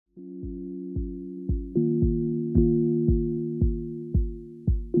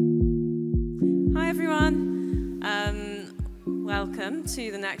welcome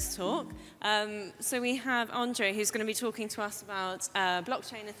to the next talk. So we have Andre, who's going to be talking to us about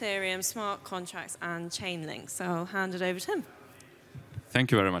blockchain, Ethereum, smart contracts, and chain links. So I'll hand it over to him.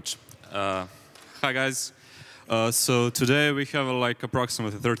 Thank you very much. Hi, guys. So today we have like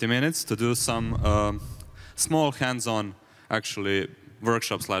approximately 30 minutes to do some small hands-on, actually,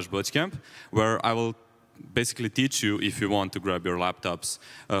 workshop/bootcamp, where I will basically teach you, if you want to grab your laptops,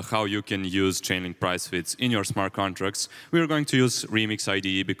 how you can use Chainlink price feeds in your smart contracts. We're going to use Remix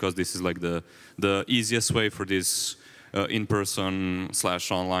IDE because this is like the easiest way for these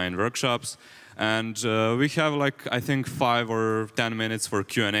in-person/online workshops. And we have like, I think, 5 or 10 minutes for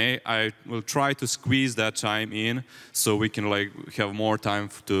Q&A. I will try to squeeze that time in so we can like have more time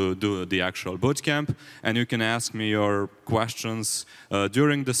to do the actual bootcamp. And you can ask me your questions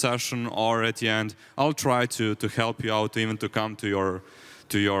during the session or at the end. I'll try to help you out, even to come to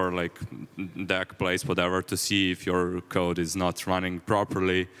your like deck place, whatever, to see if your code is not running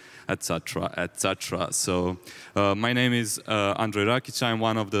properly, etc., etc. So my name is Andre Rakic. I'm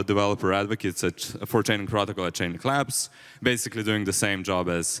one of the developer advocates for Chainlink Protocol at Chainlink Labs, basically doing the same job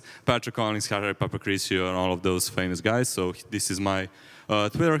as Patrick Collins, Harry Papacricio, and all of those famous guys. So this is my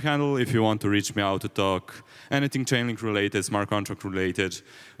Twitter handle if you want to reach me out to talk anything Chainlink related, smart contract related.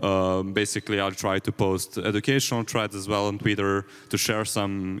 Basically, I'll try to post educational threads as well on Twitter to share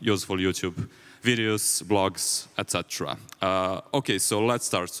some useful YouTube videos, blogs, etc. OK, so let's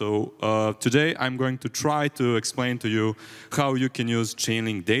start. So today I'm going to try to explain to you how you can use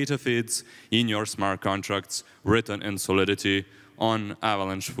Chainlink data feeds in your smart contracts written in Solidity on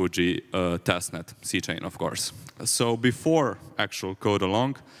Avalanche Fuji testnet, C-chain, of course. So before actual code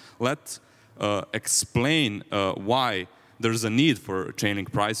along, let's explain why there's a need for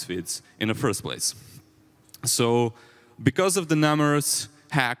Chainlink price feeds in the first place. So because of the numerous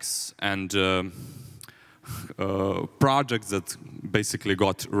hacks and projects that basically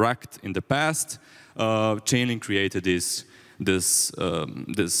got wrecked in the past, Chainlink created this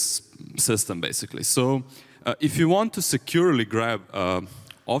system, basically. So if you want to securely grab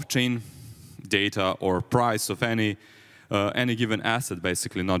off-chain data or price of any given asset,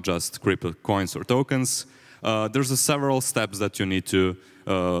 basically, not just crypto coins or tokens, there's several steps that you need to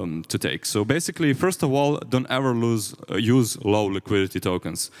take. So basically, first of all, don't ever use low liquidity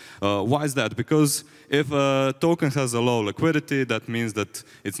tokens. Why is that? Because if a token has a low liquidity, that means that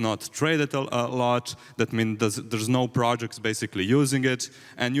it's not traded a lot. That means there's no projects basically using it,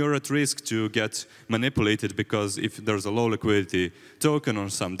 and you're at risk to get manipulated, because if there's a low liquidity token on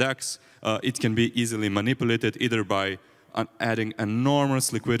some DEX, it can be easily manipulated either by adding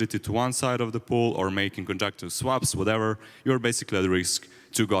enormous liquidity to one side of the pool or making conjunctive swaps, whatever. You're basically at risk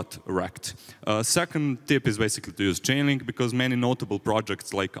to get wrecked. Second tip is basically to use Chainlink, because many notable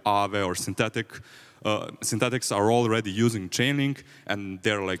projects like Aave or Synthetics are already using Chainlink, and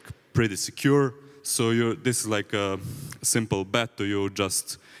they're like pretty secure. So this is like a simple bet to you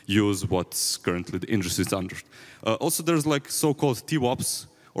just use what's currently the industry standard. Also, there's like so-called TWAPs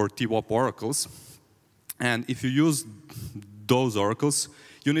or TWAP oracles. And if you use those oracles,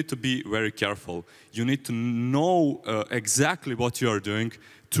 you need to be very careful. You need to know exactly what you are doing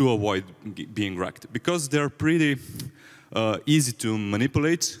to avoid being wrecked, because they're pretty easy to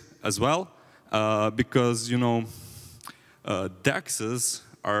manipulate as well, because, you know, DEXs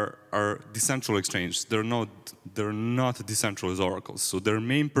are decentralized exchanges. They're not decentralized oracles. So their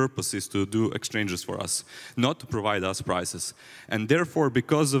main purpose is to do exchanges for us, not to provide us prices. And therefore,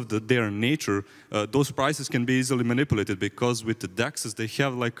 because of their nature, those prices can be easily manipulated, because with the DEXs, they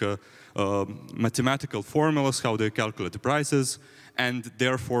have like mathematical formulas how they calculate the prices, and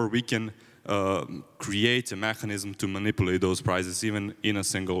therefore we can create a mechanism to manipulate those prices even in a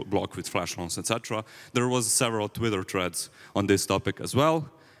single block with flash loans, etc. There was several Twitter threads on this topic as well.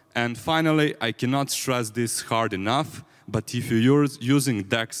 And finally, I cannot stress this hard enough, but if you're using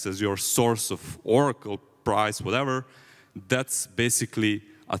DEX as your source of oracle, price, whatever, that's basically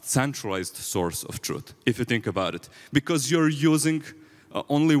a centralized source of truth, if you think about it. Because you're using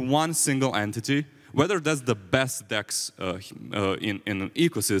only one single entity, whether that's the best DEX in an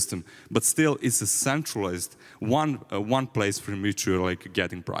ecosystem, but still it's a centralized one place from which you're like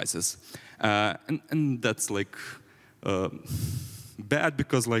getting prices, and that's like bad,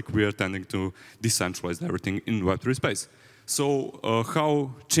 because like we are tending to decentralize everything in Web3 space. So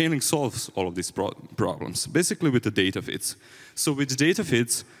how Chainlink solves all of these problems? Basically with the data feeds. So with the data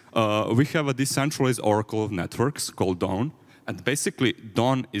feeds, we have a decentralized oracle of networks called Dawn, and basically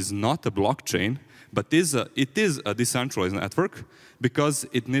Dawn is not a blockchain, but it is a decentralized network, because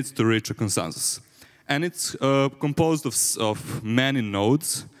it needs to reach a consensus. And it's composed of many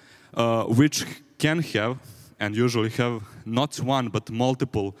nodes, which can have and usually have not one but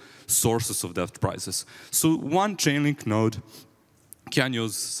multiple sources of that prices. So one Chainlink node can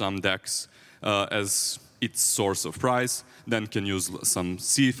use some DEX as its source of price, then can use some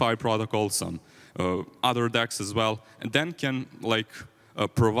CeFi protocol, some other DEX as well, and then can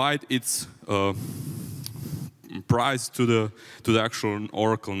provide its price to the actual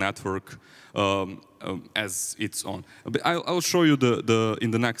Oracle network as its own. But I'll show you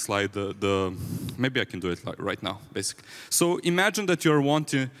in the next slide. Maybe I can do it right now, basically. So imagine that you want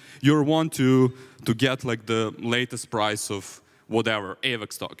to get like the latest price of whatever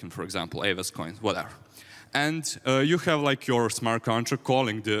AVAX token, for example, AVAX coins, whatever, and you have like your smart contract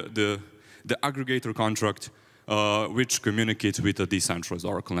calling the aggregator contract, which communicates with a decentralized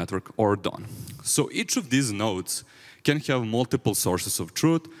Oracle network or DON. So each of these nodes can have multiple sources of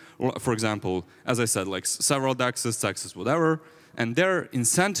truth. For example, as I said, like several DEXs, whatever, and they're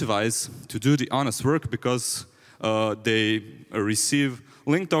incentivized to do the honest work because they receive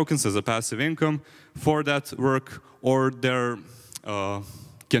link tokens as a passive income for that work, or they're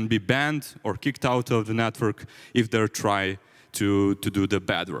can be banned or kicked out of the network if they try to do the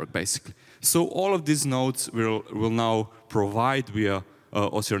bad work, basically. So all of these nodes will now provide via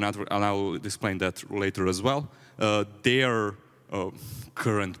OCR network, and I will explain that later as well, their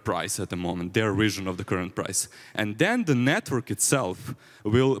current price at the moment, their vision of the current price. And then the network itself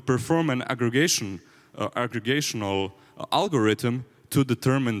will perform an aggregational algorithm to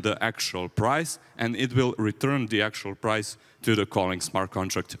determine the actual price, and it will return the actual price to the calling smart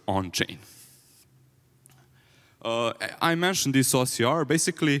contract on-chain. I mentioned this OCR.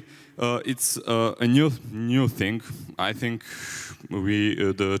 Basically, it's a new thing. I think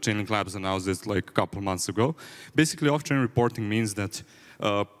the Chainlink Labs announced this like a couple months ago. Basically, off-chain reporting means that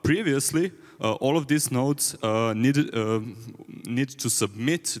previously all of these nodes need to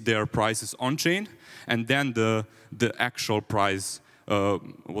submit their prices on-chain, and then the actual price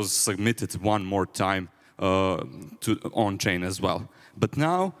was submitted one more time to on-chain as well. But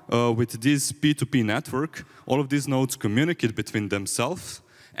now, with this P2P network, all of these nodes communicate between themselves,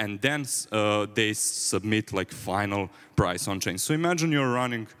 and then they submit like final price on-chain. So imagine you're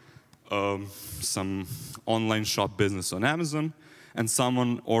running some online shop business on Amazon, and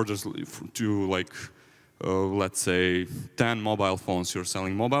someone orders to like, let's say, 10 mobile phones. You're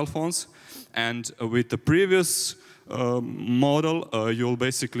selling mobile phones, and with the previous model, you'll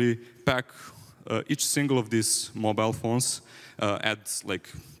basically pack each single of these mobile phones, add like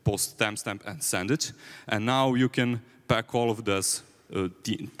post timestamp and send it. And now you can pack all of those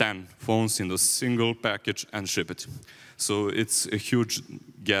 10 phones in a single package and ship it. So it's a huge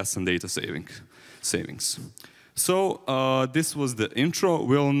gas and data savings. So this was the intro.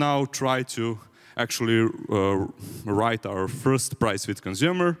 We'll now try to actually write our first price with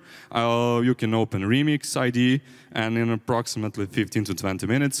consumer. You can open Remix ID, and in approximately 15 to 20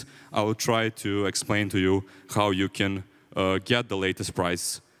 minutes, I will try to explain to you how you can get the latest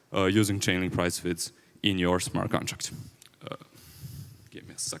price using Chainlink price feeds in your smart contract. Give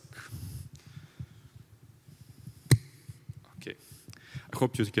me a sec. Okay. I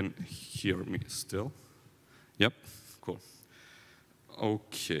hope you can hear me still. Yep, cool.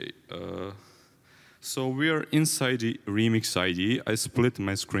 Okay. So we are inside the Remix ID. I split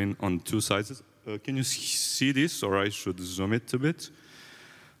my screen on two sides. Can you see this, or I should zoom it a bit?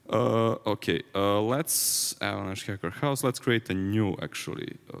 Okay, let's Avalanche Hacker House. Let's create a new,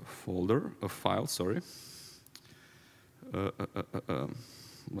 actually, folder, a file. Sorry.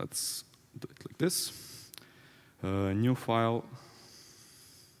 Let's do it like this. New file.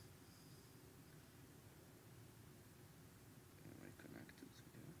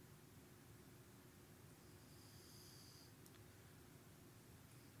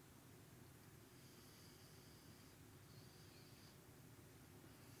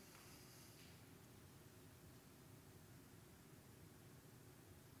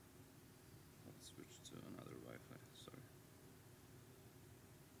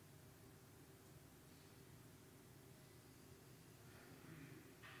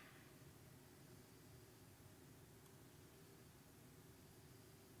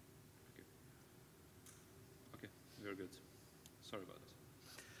 Very good. Sorry about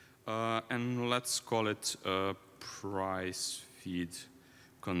that. And let's call it price feed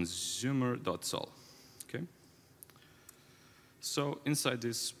consumer.sol. Okay. So inside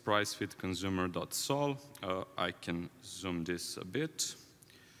this price feed consumer.sol, I can zoom this a bit.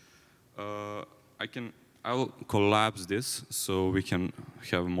 I'll collapse this so we can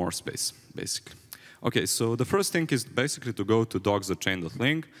have more space, basically. Okay, so the first thing is basically to go to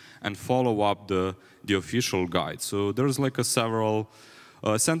docs.chain.link and follow up the official guide. So there's like several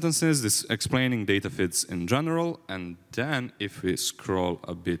sentences, this explaining data feeds in general, and then if we scroll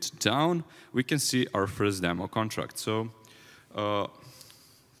a bit down, we can see our first demo contract. So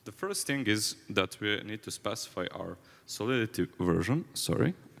the first thing is that we need to specify our Solidity version.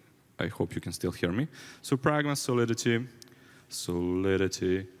 Sorry, I hope you can still hear me. So Pragma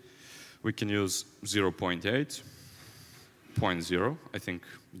Solidity, we can use 0.8.0. I think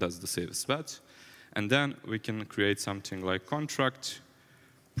that's the safest bet. And then we can create something like contract,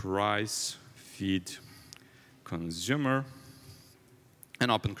 price, feed, consumer,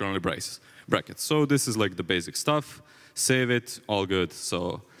 and open curly brackets. So this is like the basic stuff. Save it, all good.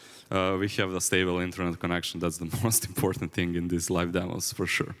 So we have a stable internet connection. That's the most important thing in these live demos, for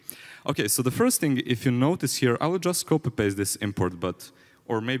sure. OK, so the first thing, if you notice here, I will just copy-paste this import,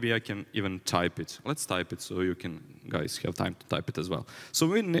 or maybe I can even type it. Let's type it so you can, guys, have time to type it as well. So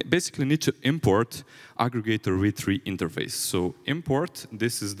we basically need to import aggregator v3 interface. So import,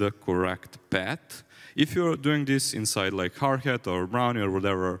 this is the correct path. If you're doing this inside like Hardhat or Brownie or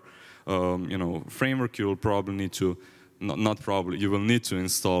whatever, framework, you will probably need to, not probably, you will need to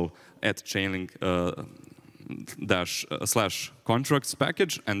install @chainlink / contracts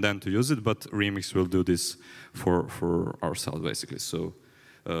package and then to use it, but Remix will do this for ourselves basically. So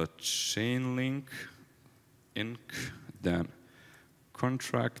Chainlink inc, then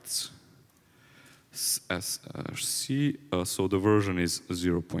contracts src, so the version is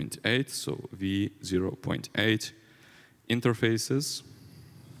 0.8, so v0.8 interfaces,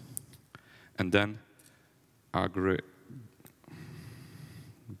 and then aggregator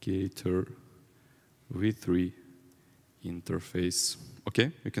v3 interface.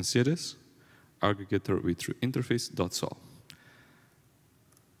 Okay, you can see this. Aggregator v3 interface.sol.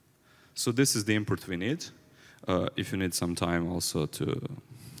 So this is the import we need. If you need some time also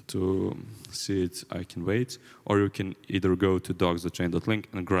to see it, I can wait. Or you can either go to docs.chain.link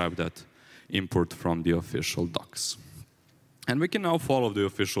and grab that import from the official docs. And we can now follow the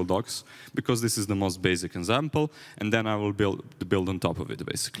official docs, because this is the most basic example, and then I will build on top of it,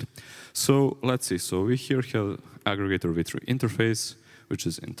 basically. So let's see. So we here have aggregator v3 interface, which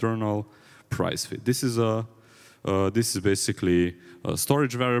is internal, price feed. This is basically a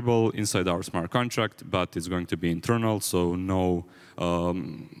storage variable inside our smart contract, but it's going to be internal, so no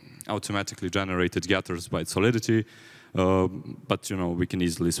automatically generated getters by Solidity. But we can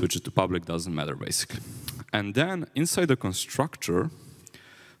easily switch it to public, doesn't matter basically. And then inside the constructor,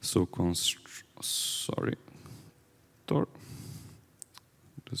 so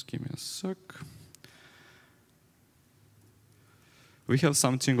just give me a sec. We have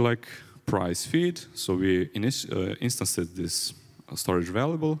something like price feed, so we instanced this storage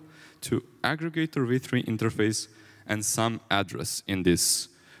variable to aggregator v3 interface and some address in this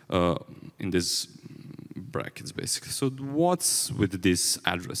brackets, basically. So what's with this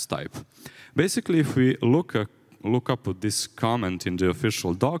address type? Basically, if we look up at this comment in the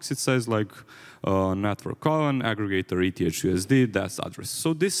official docs, it says like network colon, aggregator ETH/USD, that's address.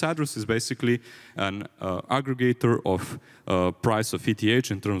 So this address is basically an aggregator of price of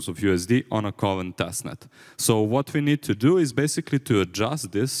ETH in terms of USD on a colon testnet. So what we need to do is basically to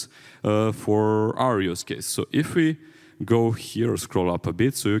adjust this for our use case. So if we go here, scroll up a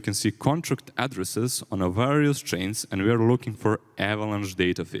bit, so you can see contract addresses on a various chains, and we are looking for Avalanche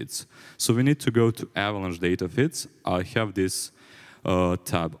data feeds. So we need to go to Avalanche data feeds. I have this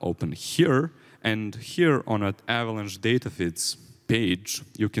tab open here, and here on an Avalanche data feeds page,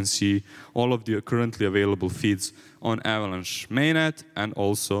 you can see all of the currently available feeds on Avalanche mainnet and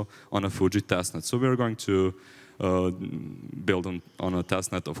also on a Fuji testnet. So we're going to build on a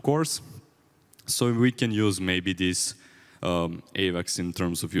testnet, of course. So we can use maybe this AVAX in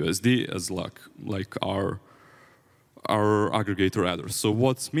terms of USD as like our aggregator address. So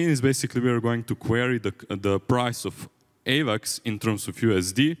what it means is basically we are going to query the price of AVAX in terms of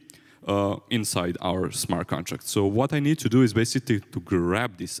USD inside our smart contract. So what I need to do is basically to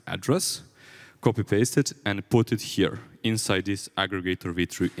grab this address, copy paste it, and put it here inside this aggregator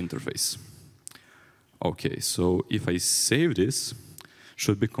v3 interface. Okay, so if I save this,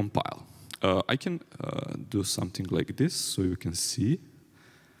 should be compiled. I can do something like this so you can see.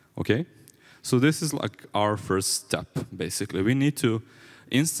 Okay, so this is like our first step, basically. We need to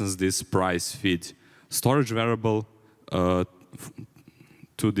instance this price feed storage variable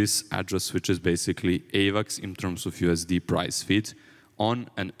to this address, which is basically AVAX in terms of USD price feed on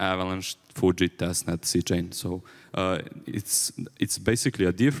an Avalanche Fuji testnet C chain. So it's basically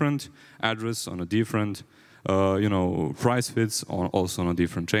a different address on a different price feeds also on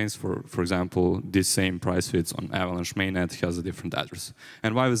different chains. For example, this same price feeds on Avalanche mainnet has a different address.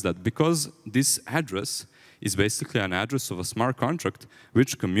 And why is that? Because this address is basically an address of a smart contract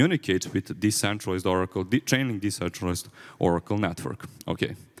which communicates with decentralized Oracle, chain-link decentralized Oracle network.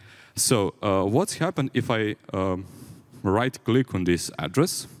 Okay, so what's happened if I right-click on this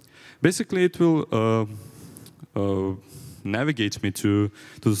address? Basically, it will navigate me to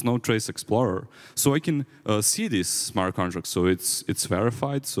the Snowtrace Explorer, so I can see this smart contract. So it's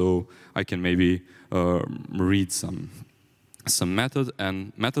verified, so I can maybe read some methods,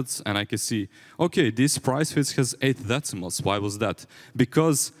 and I can see, okay, this price feed has 8 decimals. Why was that?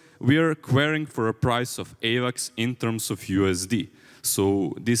 Because we are querying for a price of AVAX in terms of USD.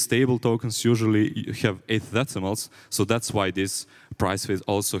 So these stable tokens usually have 8 decimals, so that's why this price feed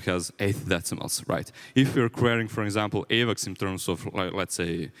also has 8 decimals, right? If we're querying, for example, AVAX in terms of, like, let's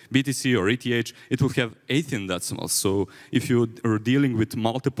say, BTC or ETH, it will have 18 decimals. So if you are dealing with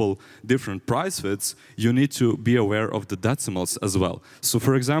multiple different price feeds, you need to be aware of the decimals as well. So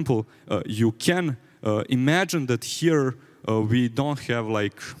for example, you can imagine that here we don't have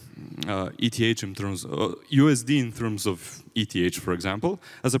like ETH in terms of USD in terms of ETH, for example,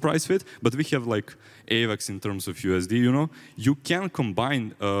 as a price feed, but we have like AVAX in terms of USD. You know, you can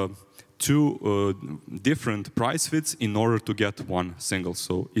combine two different price feeds in order to get one single.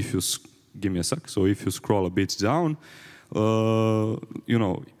 So if you give me a sec. So if you scroll a bit down, you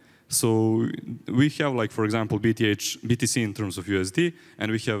know. So we have like, for example, BTC in terms of USD,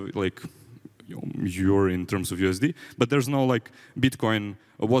 and we have like euro in terms of USD, but there's no like Bitcoin,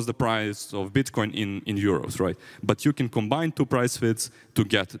 what's the price of Bitcoin in euros, right? But you can combine two price feeds to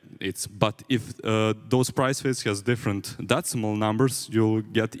get it. But if those price feeds has different decimal numbers, you'll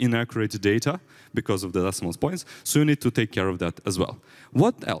get inaccurate data because of the decimal points, so you need to take care of that as well.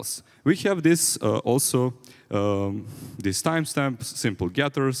 What else? We have this also, these timestamps, simple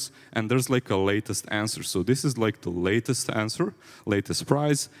getters, and there's like a latest answer. So this is like the latest answer, latest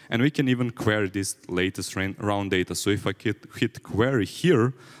price, and we can even query this latest round data. So if I hit query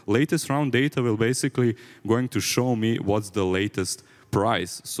here, latest round data will basically going to show me what's the latest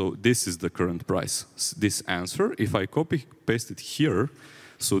price. So this is the current price, this answer. If I copy paste it here,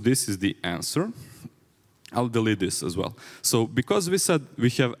 so this is the answer. I'll delete this as well. So because we said we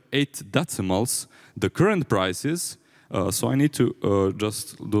have 8 decimals, the current price is, so I need to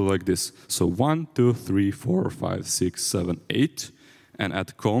just do like this. So 1, 2, 3, 4, 5, 6, 7, 8, and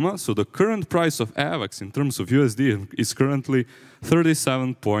add comma. So the current price of AVAX in terms of USD is currently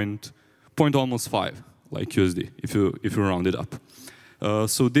 37 point almost 5, like USD, if you round it up.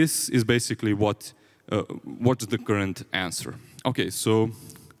 So this is basically what's the current answer. Okay, so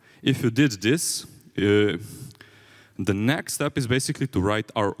if you did this, the next step is basically to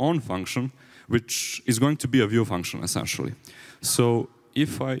write our own function, which is going to be a view function, essentially. So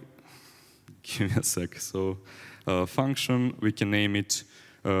if I, give me a sec, so function, we can name it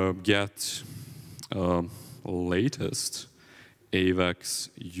get latest AVAX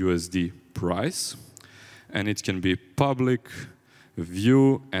USD price, and it can be public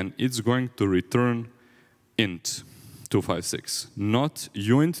view, and it's going to return int 256, not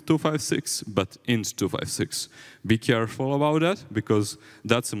uint 256, but int 256. Be careful about that, because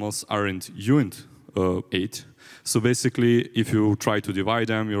decimals aren't uint 8. So basically, if you try to divide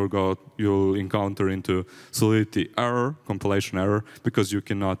them, you'll encounter into solidity error, compilation error, because you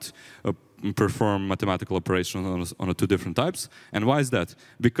cannot perform mathematical operations on 2 different types. And why is that?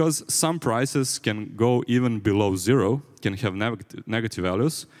 Because some prices can go even below 0, can have negative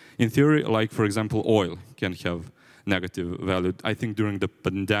values. In theory, like for example, oil can have negative value. I think during the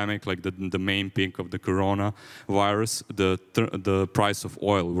pandemic, like the main peak of the coronavirus, the price of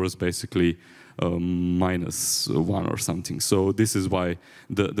oil was basically -1 or something. So this is why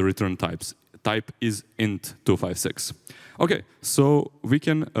the return type is int 256. Okay, so we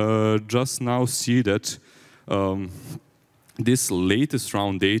can just now see that this latest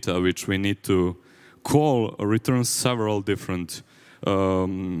round data, which we need to call, returns several different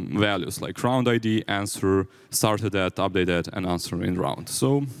values, like round ID, answer, started at, update at, and answer in round.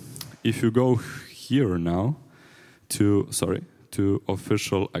 So if you go here now to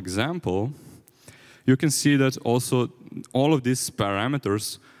official example, you can see that also all of these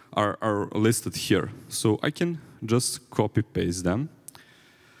parameters are listed here. So I can just copy paste them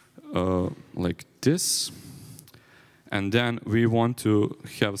like this. And then we want to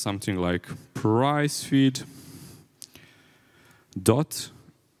have something like price feed dot,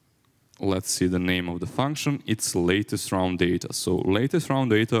 let's see the name of the function, it's latest round data. So latest round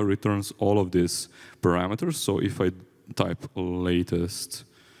data returns all of these parameters. So if I type latest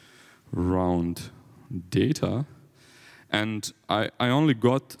round data, and I only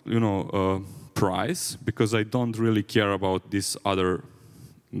got, price, because I don't really care about these other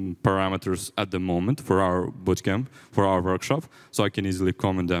parameters at the moment for our bootcamp, for our workshop, so I can easily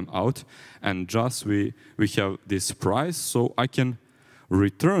comment them out. And just we have this price, so I can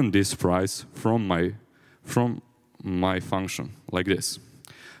return this price from my function like this.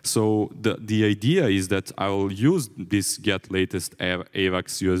 So the idea is that I will use this get latest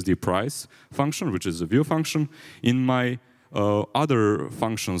AVAX USD price function, which is a view function, in my other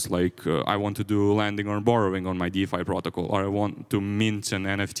functions, like I want to do lending or borrowing on my DeFi protocol, or I want to mint an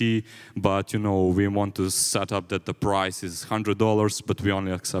NFT, but we want to set up that the price is $100, but we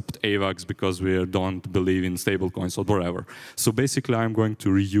only accept AVAX because we don't believe in stablecoins or whatever. So basically, I'm going to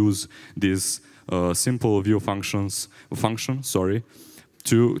reuse this simple view function,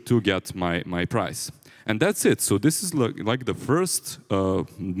 to get my price. And that's it. So this is like the first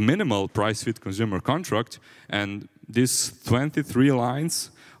minimal price fit consumer contract, and these 23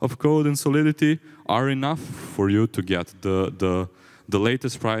 lines of code in Solidity are enough for you to get the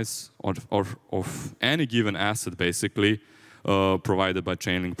latest price of any given asset, basically, provided by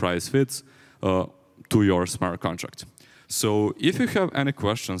Chainlink price fits to your smart contract. So if you have any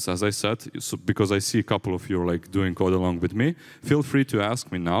questions, as I said, because I see a couple of you doing code along with me, feel free to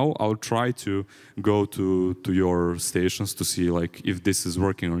ask me now. I'll try to go to your stations to see if this is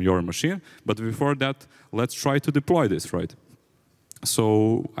working on your machine. But before that, let's try to deploy this, right?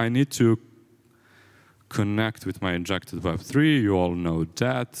 So I need to connect with my injected Web3. You all know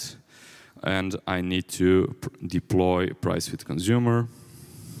that. And I need to deploy price fit consumer.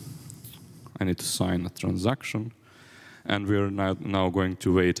 I need to sign a transaction. And we're now going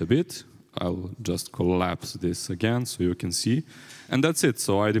to wait a bit. I'll just collapse this again so you can see. And that's it.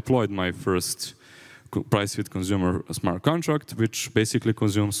 So I deployed my first price fit consumer smart contract, which basically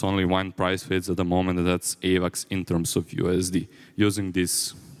consumes only one price fit at the moment, and that's AVAX in terms of USD, using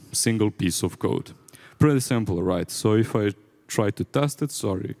this single piece of code. Pretty simple, right? So if I try to test it,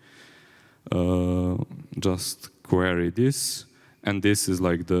 just query this. And this is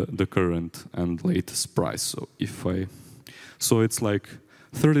the current and latest price. So it's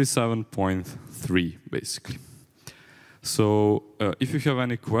 37.3 basically. So if you have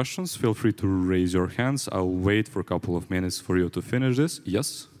any questions, feel free to raise your hands. I'll wait for a couple of minutes for you to finish this.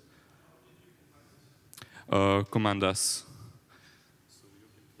 Yes? Command S.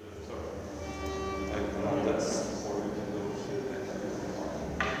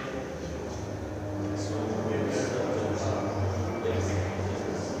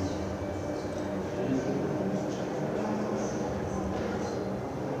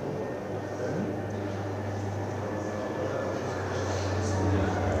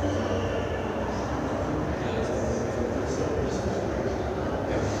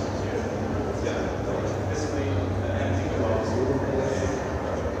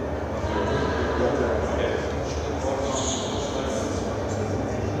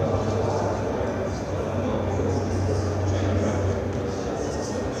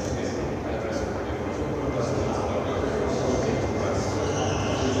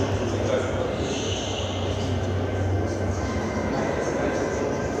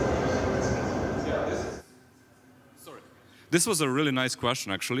 This was a really nice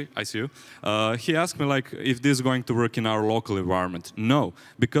question, actually. I see you. He asked me, if this is going to work in our local environment. No,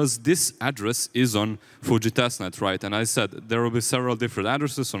 because this address is on Fuji testnet, right? And I said there will be several different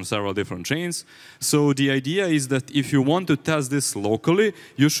addresses on several different chains. So the idea is that if you want to test this locally,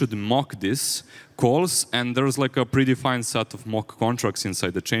 you should mock this calls, and there's a predefined set of mock contracts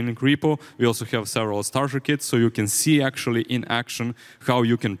inside the Chainlink repo. We also have several starter kits, so you can see actually in action how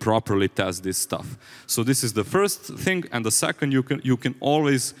you can properly test this stuff. So this is the first thing, and the second, you can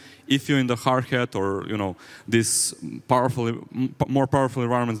always, if you're in the hard hat or this more powerful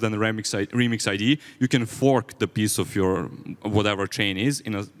environments than the Remix ID, you can fork the piece of your whatever chain is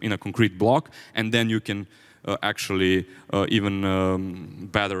in a concrete block, and then you can actually even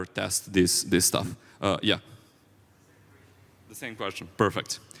better test this stuff. Yeah. The same question.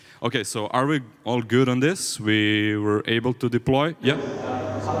 Perfect. Okay, so are we all good on this? We were able to deploy? Yeah?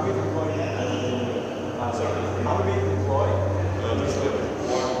 How do we deploy? How do we deploy? Just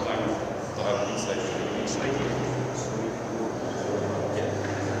one time to have inside.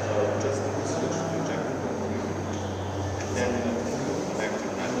 Just switch to injected. Then connect to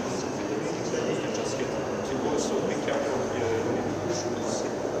methods. And just hit Q. So be careful here when you choose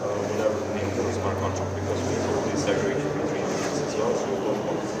whatever the name of the smart contract, because we totally segregate between the things as well. So we don't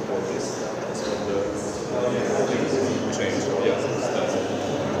want to support this. So the change.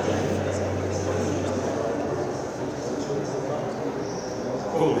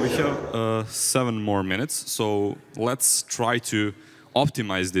 Cool, we have 7 more minutes, so let's try to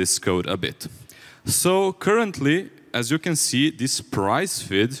optimize this code a bit. So currently, as you can see, this price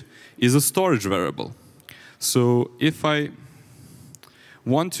feed is a storage variable. So if I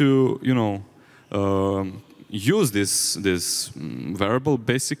want to, use this variable,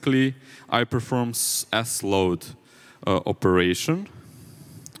 basically I perform sload operation,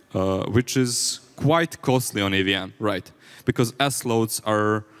 which is quite costly on AVM, right? Because sloads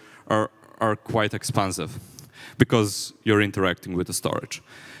are quite expensive because you're interacting with the storage.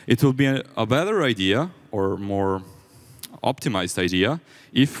 It will be a better idea, or more optimized idea,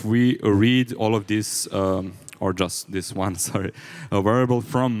 if we read all of this, or just this one, sorry, a variable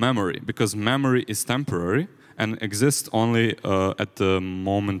from memory, because memory is temporary and exists only at the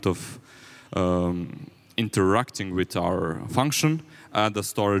moment of interacting with our function, and the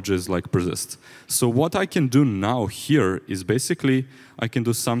storage is like persist. So what I can do now here is basically I can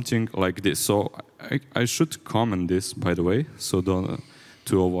do something like this. So I should comment this, by the way, so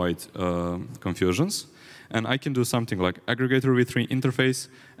to avoid confusions. And I can do something like aggregator v3 interface,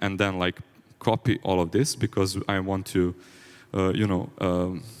 and then like copy all of this, because I want to,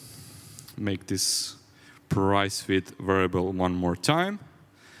 make this price feed variable one more time.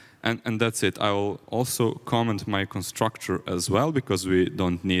 And that's it. I will also comment my constructor as well, because we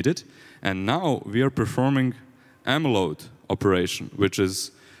don't need it. And now we are performing mload operation, which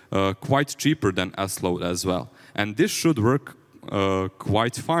is quite cheaper than sload as well. And this should work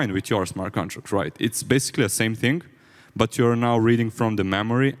quite fine with your smart contract, right? It's basically the same thing, but you're now reading from the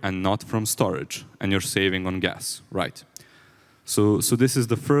memory and not from storage, and you're saving on gas, right? So this is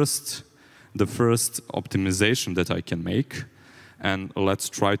the first optimization that I can make, and let's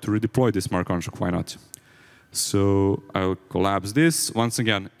try to redeploy this smart contract. Why not? So I'll collapse this. Once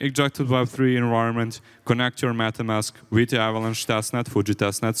again, ejected Web3 environment, connect your MetaMask with the Avalanche testnet, Fuji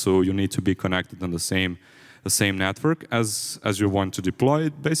testnet, so you need to be connected on the same network as you want to deploy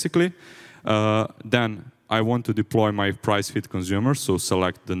it, basically. Then I want to deploy my price feed consumer, so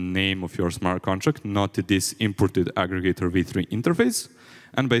select the name of your smart contract, not this imported aggregator v3 interface,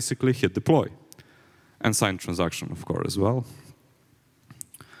 and basically hit deploy. And sign transaction, of course, as well.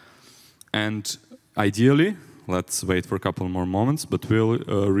 And ideally, let's wait for a couple more moments, but we'll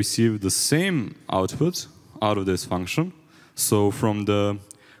receive the same output out of this function. So from the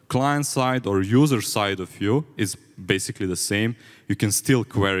client side or user side of view is basically the same. You can still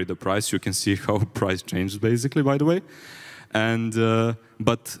query the price. You can see how price changed, basically, by the way. And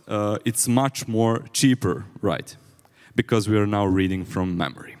but it's much more cheaper, right? Because we are now reading from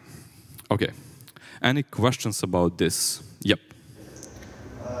memory. Okay. Any questions about this? Yep.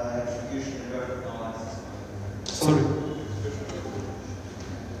 Sorry.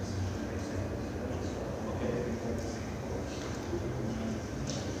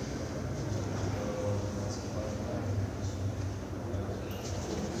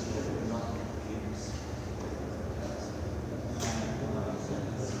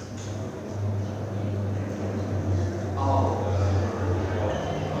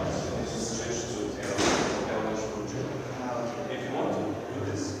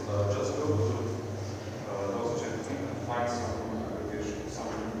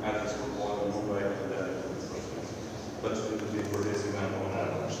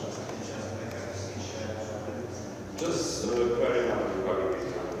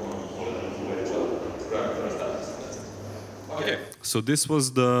 So this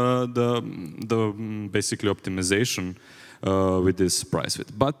was the basically optimization with this price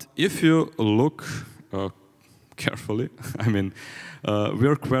feed. But if you look carefully, I mean, we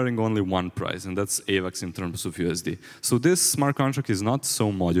are querying only one price, and that's AVAX in terms of USD. So this smart contract is not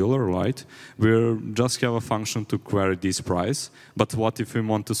so modular, right? We just have a function to query this price. But what if we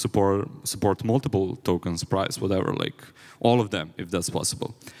want to support multiple tokens price, whatever, like all of them, if that's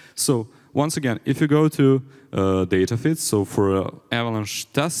possible? So once again, if you go to data feeds, so for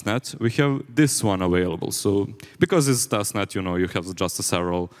Avalanche testnet, we have this one available. So because it's testnet, you have just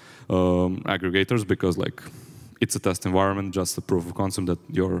several aggregators, because like it's a test environment, just a proof of concept that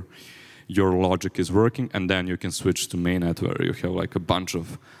your logic is working, and then you can switch to mainnet where you have like a bunch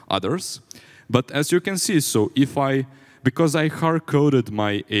of others. But as you can see, so because I hard-coded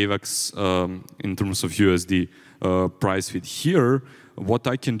my AVAX in terms of USD price feed here, what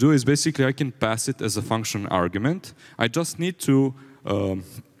I can do is basically I can pass it as a function argument. I just need to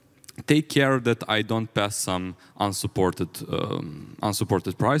take care that I don't pass some unsupported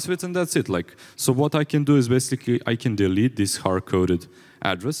price feeds, and that's it. So what I can do is basically I can delete this hard-coded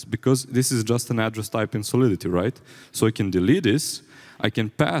address, because this is just an address type in Solidity, right? So I can delete this. I can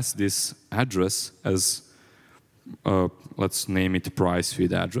pass this address as, let's name it price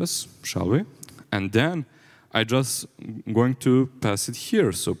feed address, shall we? And then I just going to pass it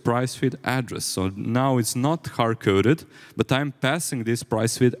here, so price feed address. So now it's not hard-coded, but I'm passing this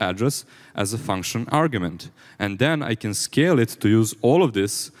price feed address as a function argument. And then I can scale it to use all of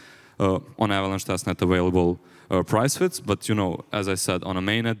this on Avalanche testnet available price feeds. But as I said, on a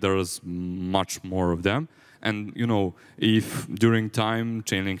mainnet there's much more of them. And if during time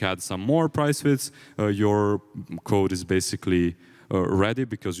Chainlink adds some more price feeds, your code is basically ready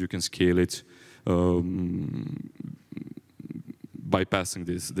because you can scale it by passing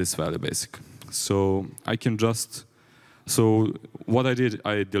this value basically. So I can just, so what I did,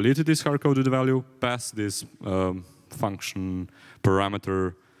 I deleted this hard-coded value, passed this function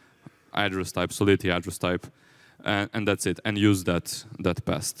parameter address type, solidity address type, and that's it, and use that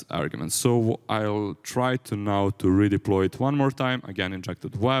passed argument. So I'll try to now to redeploy it one more time, again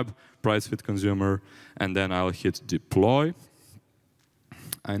injected web, price feed consumer, and then I'll hit deploy.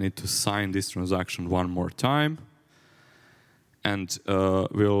 I need to sign this transaction one more time. And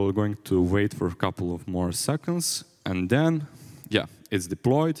we're going to wait for a couple of more seconds. And then, yeah, it's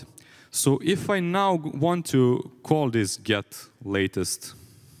deployed. So if I now want to call this get latest,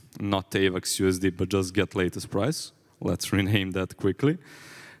 not AVAX USD, but just get latest price, let's rename that quickly,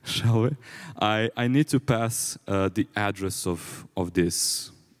 shall we? I need to pass the address of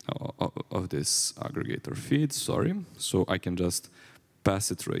this aggregator feed, sorry. So I can just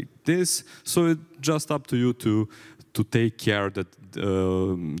pass it right this. So it's just up to you to take care that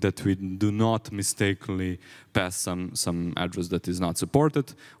that we do not mistakenly pass some address that is not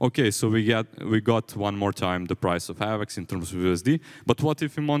supported. Okay, so we got one more time the price of AVAX in terms of USD. But what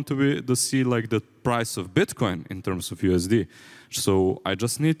if we want to see like the price of Bitcoin in terms of USD? So I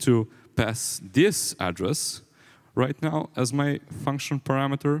just need to pass this address right now as my function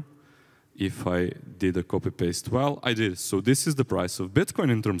parameter. If I did a copy-paste, well, I did. So this is the price of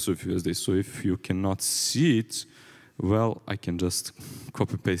Bitcoin in terms of USD. So if you cannot see it, well, I can just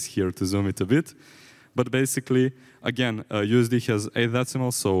copy-paste here to zoom it a bit. But basically, again, USD has 8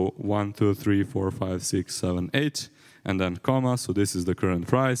 decimals, so 1, 2, 3, 4, 5, 6, 7, 8, and then comma, so this is the current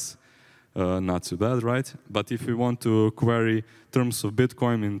price. Not too bad, right? But if we want to query terms of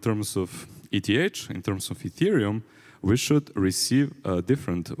Bitcoin in terms of ETH, in terms of Ethereum, we should receive a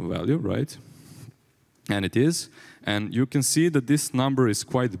different value, right? And it is. And you can see that this number is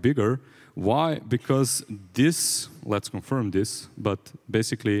quite bigger. Why? Because this, let's confirm this, but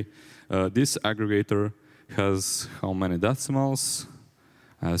basically this aggregator has how many decimals?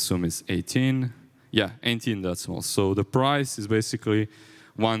 I assume it's 18. Yeah, 18 decimals. So the price is basically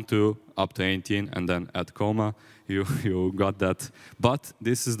 1, 2, up to 18, and then add comma. You got that. But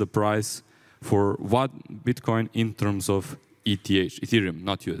this is the price for what Bitcoin in terms of ETH, Ethereum,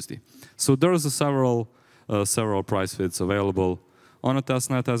 not USD. So there's several price feeds available on a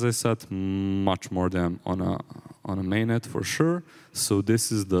testnet, as I said, much more than on a mainnet for sure. So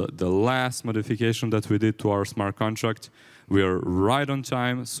this is the last modification that we did to our smart contract. We are right on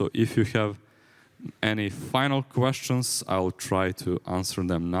time. So if you have any final questions, I'll try to answer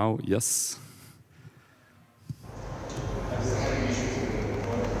them now. Yes?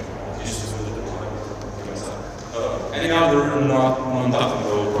 Any other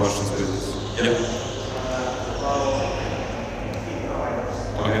non-technical questions, please? Yeah.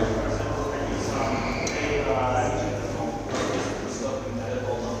 Okay.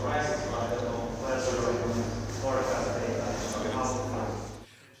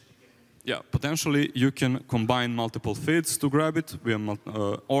 Yeah, potentially you can combine multiple feeds to grab it,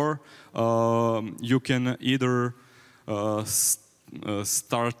 or you can either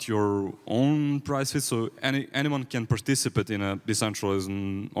start your own price feed, so anyone can participate in a decentralized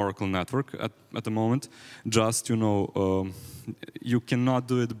Oracle network at the moment. Just, you cannot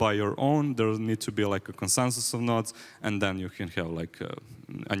do it by your own. There needs to be like a consensus of nodes, and then you can have like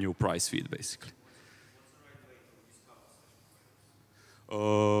a new price feed, basically.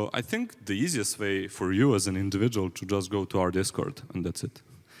 I think the easiest way for you as an individual to just go to our Discord, and that's it,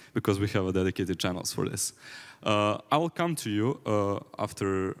 because we have a dedicated channels for this. I will come to you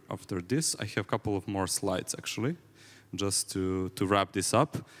after this. I have a couple of more slides, actually, just to wrap this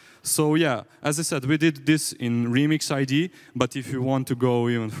up. So yeah, as I said, we did this in Remix ID, but if you want to go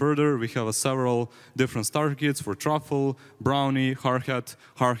even further, we have several different starter kits for Truffle, Brownie, Hardhat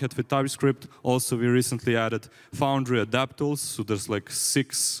with TypeScript. Also, we recently added Foundry Adapt tools, so there's like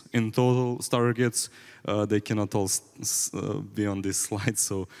 6 in total starter kits. They cannot all be on this slide,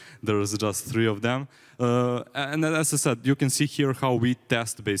 so there's just 3 of them. And as I said, you can see here how we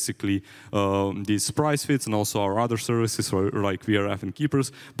test basically these price feeds and also our other services like VRF and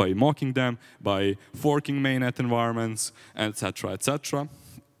Keepers by mocking them, by forking mainnet environments, etc., etc.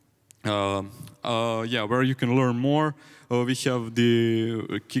 Yeah, where you can learn more. We have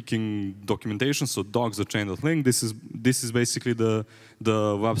the kicking documentation, so docs.chain.link. This is basically the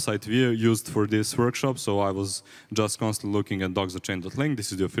website we used for this workshop. So I was just constantly looking at docs.chain.link.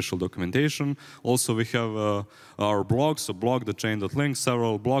 This is the official documentation. Also, we have our blog, so blog.chain.link,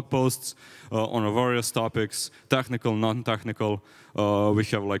 several blog posts on various topics, technical, non-technical. We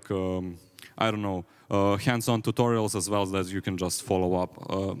have like I don't know, hands-on tutorials as well that you can just follow up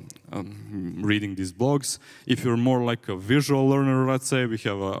reading these blogs. If you're more like a visual learner, let's say, we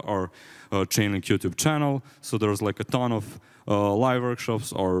have our Chainlink YouTube channel. So there's like a ton of live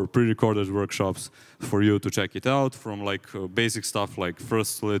workshops or pre-recorded workshops for you to check it out, from like basic stuff like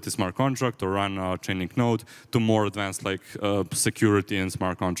first Solidity smart contract or run a Chainlink node to more advanced like security and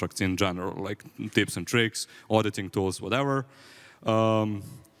smart contracts in general, like tips and tricks, auditing tools, whatever.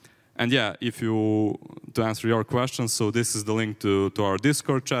 And yeah, to answer your questions, so this is the link to our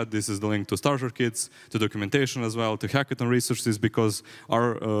Discord chat, this is the link to starter kits, to documentation as well, to hackathon resources, because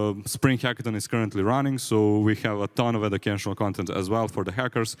our Spring Hackathon is currently running, so we have a ton of educational content as well for the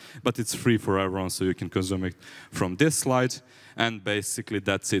hackers, but it's free for everyone, so you can consume it from this slide, and basically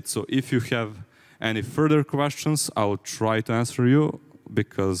that's it. So if you have any further questions, I'll try to answer you,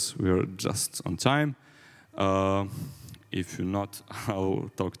 because we're just on time. If you're not, I'll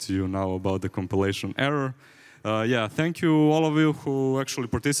talk to you now about the compilation error. Yeah, thank you all of you who actually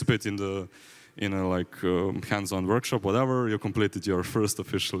participate in a like hands-on workshop, whatever. You completed your first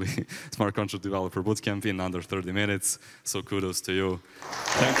officially smart contract developer bootcamp in under 30 minutes. So kudos to you.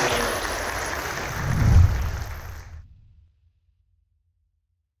 Thank you.